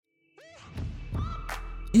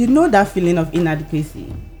You know that feeling of inadequacy,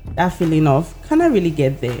 that feeling of, can I really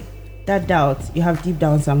get there? That doubt you have deep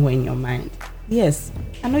down somewhere in your mind. Yes,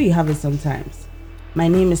 I know you have it sometimes. My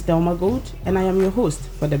name is Thelma Gold, and I am your host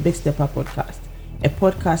for the Big Stepper podcast, a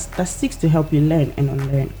podcast that seeks to help you learn and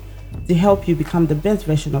unlearn, to help you become the best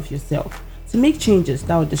version of yourself, to make changes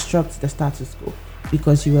that will disrupt the status quo,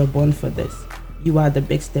 because you were born for this. You are the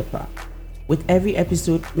Big Stepper. With every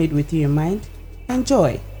episode made with you in mind,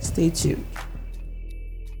 enjoy. Stay tuned.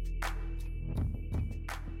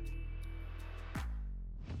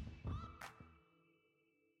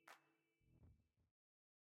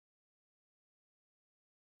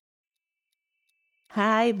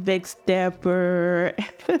 Hi, Big Stepper.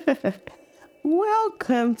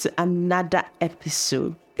 Welcome to another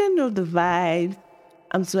episode. You know the vibe.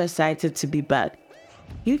 I'm so excited to be back.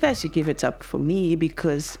 You guys should give it up for me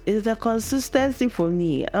because it's a consistency for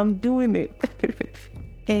me. I'm doing it.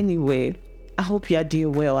 Anyway, I hope you're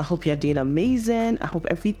doing well. I hope you're doing amazing. I hope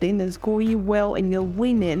everything is going well and you're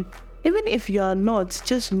winning. Even if you're not,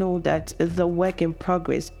 just know that it's a work in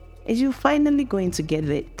progress. And you're finally going to get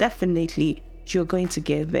there. Definitely, you're going to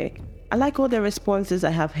get there. I like all the responses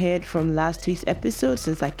I have heard from last week's episode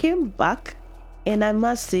since I came back. And I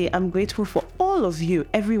must say, I'm grateful for all of you,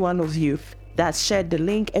 every one of you that shared the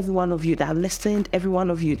link, every one of you that listened, every one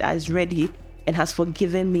of you that is ready and has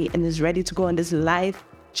forgiven me and is ready to go on this life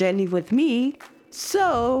journey with me.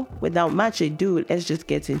 So, without much ado, let's just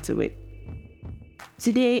get into it.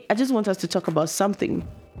 Today, I just want us to talk about something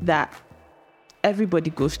that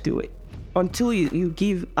everybody goes through it. Until you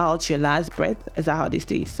give out your last breath, is that how they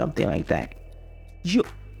say? Something like that. You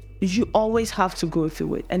always have to go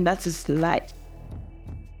through it, and that is life.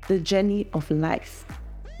 The journey of life.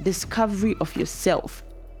 Discovery of yourself.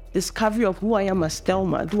 Discovery of who I am as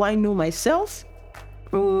Thelma. Do I know myself?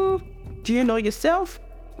 Do you know yourself?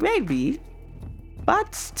 Maybe.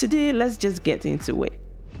 But today, let's just get into it.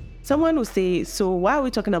 Someone will say, so why are we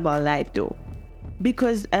talking about life though?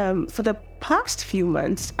 Because for the past few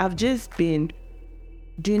months, I've just been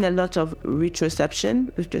doing a lot of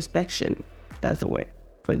retrospection, that's the word,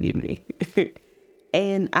 forgive me.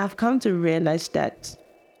 And I've come to realize that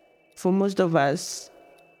for most of us,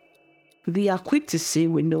 we are quick to say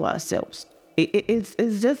we know ourselves.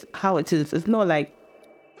 It's just how it is. It's not like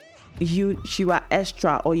you are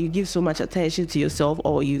extra or you give so much attention to yourself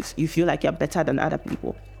or you feel like you're better than other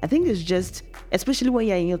people. I think it's just, especially when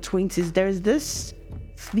you're in your 20s, there's this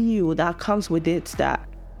feel that comes with it that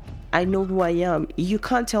I know who I am. You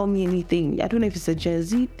can't tell me anything. I don't know if it's a Gen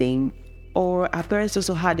Z thing or our parents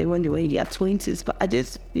also had it when they were in their 20s, but I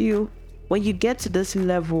just feel when you get to this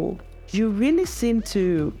level, you really seem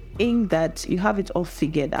to think that you have it all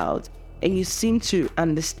figured out and you seem to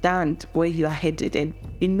understand where you are headed and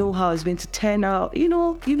you know how it's going to turn out.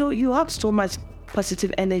 You have so much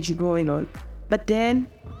positive energy going on. But then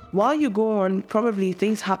while you go on, probably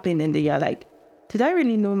things happen and then you're like, did I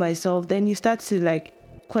really know myself? Then you start to like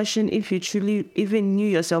question if you truly even knew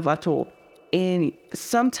yourself at all. And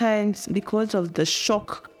sometimes because of the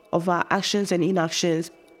shock of our actions and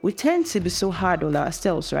inactions, we tend to be so hard on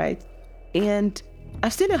ourselves, right? And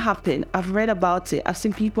I've seen it happen. I've read about it. I've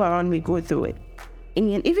seen people around me go through it.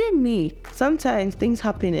 And even me, sometimes things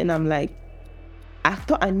happen and I'm like, I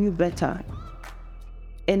thought I knew better.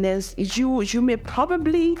 And as you may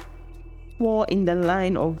probably fall in the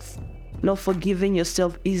line of not forgiving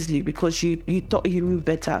yourself easily because you thought you knew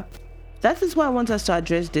better. That is why I want us to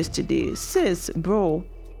address this today. Sis, bro,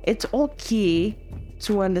 it's okay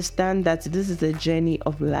to understand that this is a journey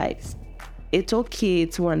of life. It's okay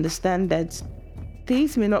to understand that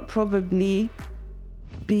things may not probably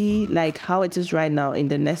be like how it is right now in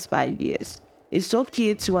the next 5 years. It's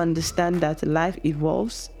okay to understand that life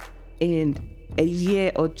evolves and a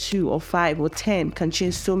year or 2 or 5 or 10 can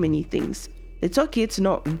change so many things. It's okay to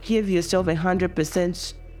not give yourself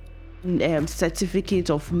 100%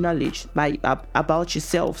 certificate of knowledge about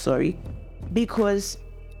yourself, because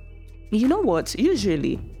you know what?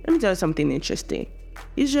 Usually, let me tell you something interesting.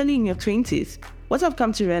 Usually in your 20s, what I've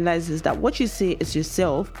come to realize is that what you say is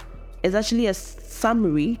yourself is actually a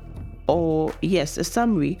summary of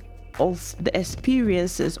the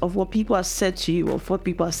experiences of what people have said to you, of what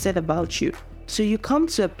people have said about you. So you come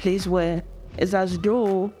to a place where it's as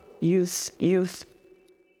though you've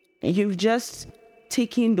just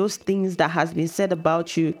taken those things that has been said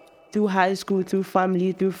about you through high school, through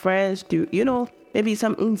family, through friends, through, maybe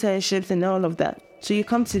some internships and all of that. So you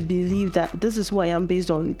come to believe that this is who I am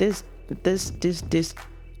based on this. But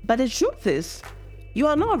the truth is, you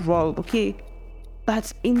are not wrong, okay?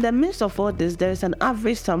 But in the midst of all this, there is an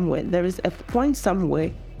average somewhere. There is a point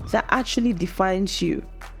somewhere that actually defines you.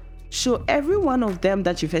 So every one of them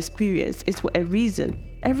that you've experienced is for a reason.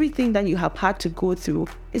 Everything that you have had to go through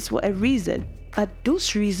is for a reason. But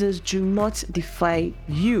those reasons do not define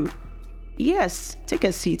you. Yes, take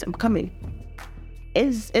a seat. I'm coming.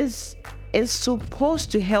 Is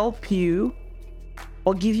supposed to help you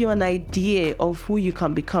or give you an idea of who you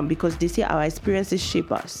can become, because they say our experiences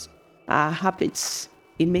shape us, our habits.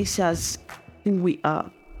 It makes us who we are.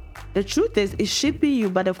 The truth is, it's shaping you,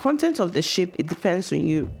 but the content of the shape, it depends on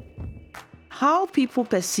you. How people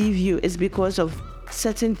perceive you is because of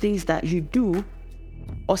certain things that you do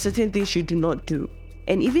or certain things you do not do.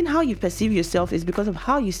 And even how you perceive yourself is because of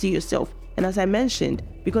how you see yourself. And as I mentioned,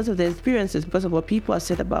 because of the experiences, because of what people have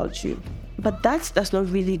said about you. But that does not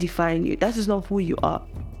really define you. That is not who you are.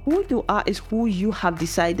 Who you are is who you have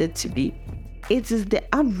decided to be. It is the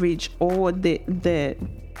average or the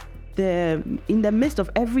in the midst of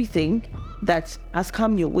everything that has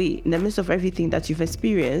come your way, in the midst of everything that you've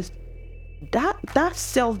experienced, that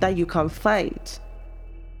self that you can find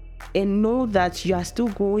and know that you are still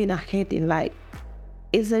going ahead in life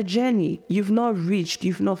is a journey. You've not reached,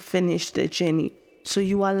 you've not finished the journey. So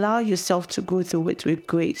you allow yourself to go through it with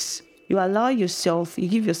grace. You allow yourself, you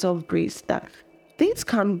give yourself grace that things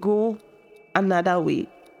can go another way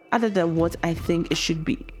other than what I think it should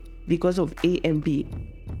be because of A and B.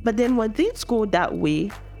 But then when things go that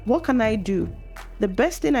way, what can I do? The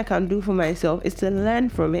best thing I can do for myself is to learn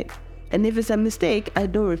from it. And if it's a mistake, I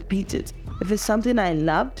don't repeat it. If it's something I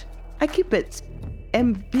loved, I keep it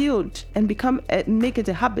and build and make it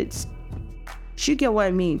a habit. You get what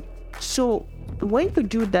I mean? So when you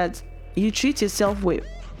do that, you treat yourself with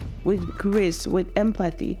grace, with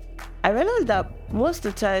empathy. I realize that most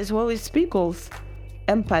of the times when we speak of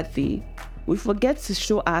empathy, we forget to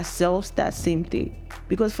show ourselves that same thing.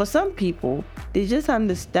 Because for some people, they just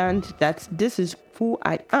understand that this is who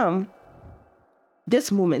I am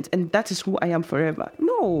this moment and that is who I am forever.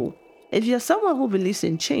 No. If you're someone who believes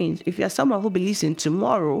in change, if you're someone who believes in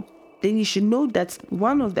tomorrow, then you should know that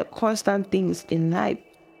one of the constant things in life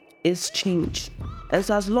is change. And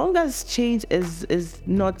so as long as change is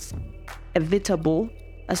not inevitable,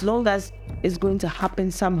 as long as it's going to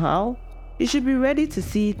happen somehow, you should be ready to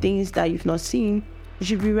see things that you've not seen. You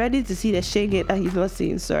should be ready to see the shege that you've not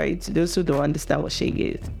seen. Sorry to those who don't understand what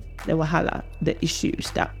shege is. The wahala, the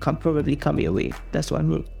issues that can probably come your way. That's what I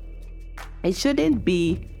mean. It shouldn't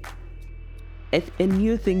be a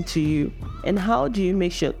new thing to you. And how do you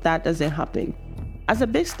make sure that doesn't happen? As a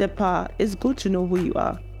big stepper, it's good to know who you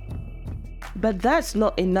are. But that's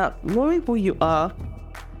not enough. Knowing who you are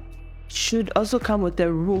should also come with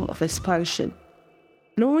a room of expansion.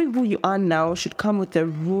 Knowing who you are now should come with a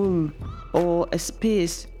room or a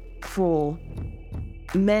space for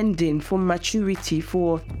mending, for maturity,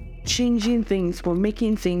 for changing things, for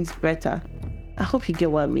making things better. I hope you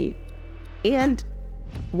get what I mean. And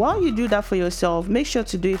while you do that for yourself, make sure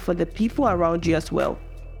to do it for the people around you as well.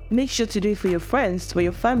 Make sure to do it for your friends, for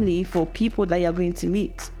your family, for people that you're going to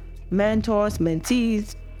meet. Mentors,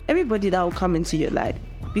 mentees, everybody that will come into your life.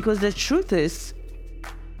 Because the truth is,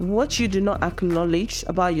 what you do not acknowledge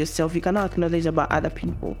about yourself, you cannot acknowledge about other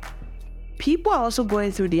people. People are also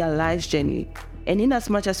going through their life's journey. And in as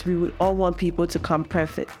much as we would all want people to come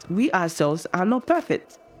perfect, we ourselves are not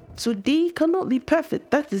perfect. So they cannot be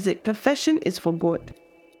perfect. That is it. Perfection is for God.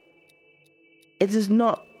 It is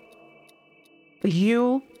not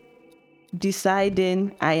you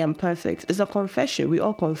deciding I am perfect. It's a confession. We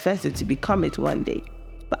all confess it to become it one day.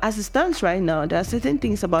 But as it stands right now, there are certain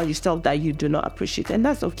things about yourself that you do not appreciate, and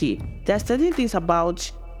that's okay. There are certain things about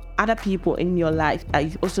other people in your life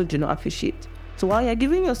that you also do not appreciate. So while you're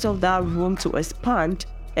giving yourself that room to expand,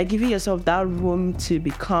 you're giving yourself that room to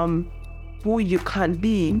become who you can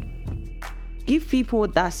be, give people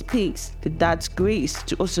that space, that grace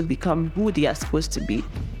to also become who they are supposed to be.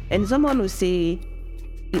 And someone will say,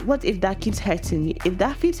 what if that keeps hurting you? If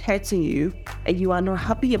that keeps hurting you and you are not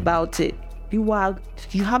happy about it, you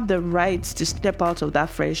have the right to step out of that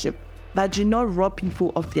friendship. But do not rob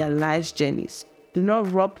people of their life's journeys. Do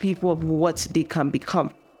not rob people of what they can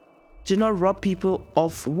become. Do not rob people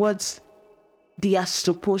of what they are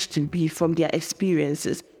supposed to be from their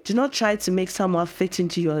experiences. Do not try to make someone fit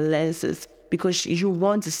into your lenses because you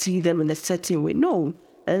want to see them in a certain way. No,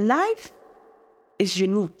 life is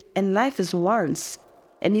unique and life is once.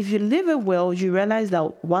 And if you live it well, you realize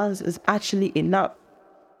that once is actually enough.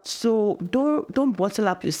 So don't bottle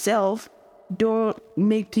up yourself. Don't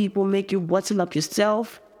make people make you bottle up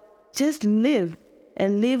yourself. Just live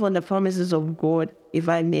and live on the promises of God, if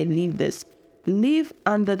I may leave this. Live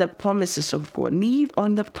under the promises of God. Live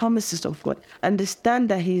on the promises of God. Understand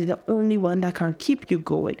that He is the only one that can keep you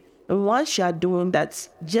going. And once you are doing that,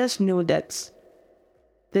 just know that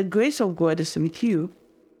the grace of God is with you.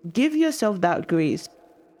 Give yourself that grace.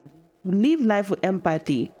 Live life with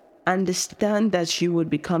empathy. Understand that you would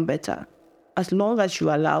become better as long as you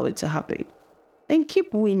allow it to happen. And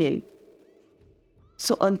keep winning.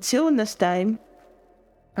 So until next time,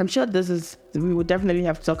 I'm sure we will definitely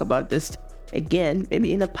have to talk about this again,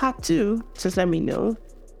 maybe in a part 2, just let me know.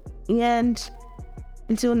 And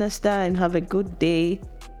until next time, have a good day,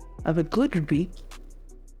 have a good week,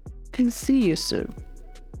 and see you soon,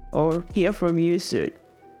 or hear from you soon.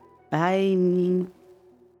 Bye.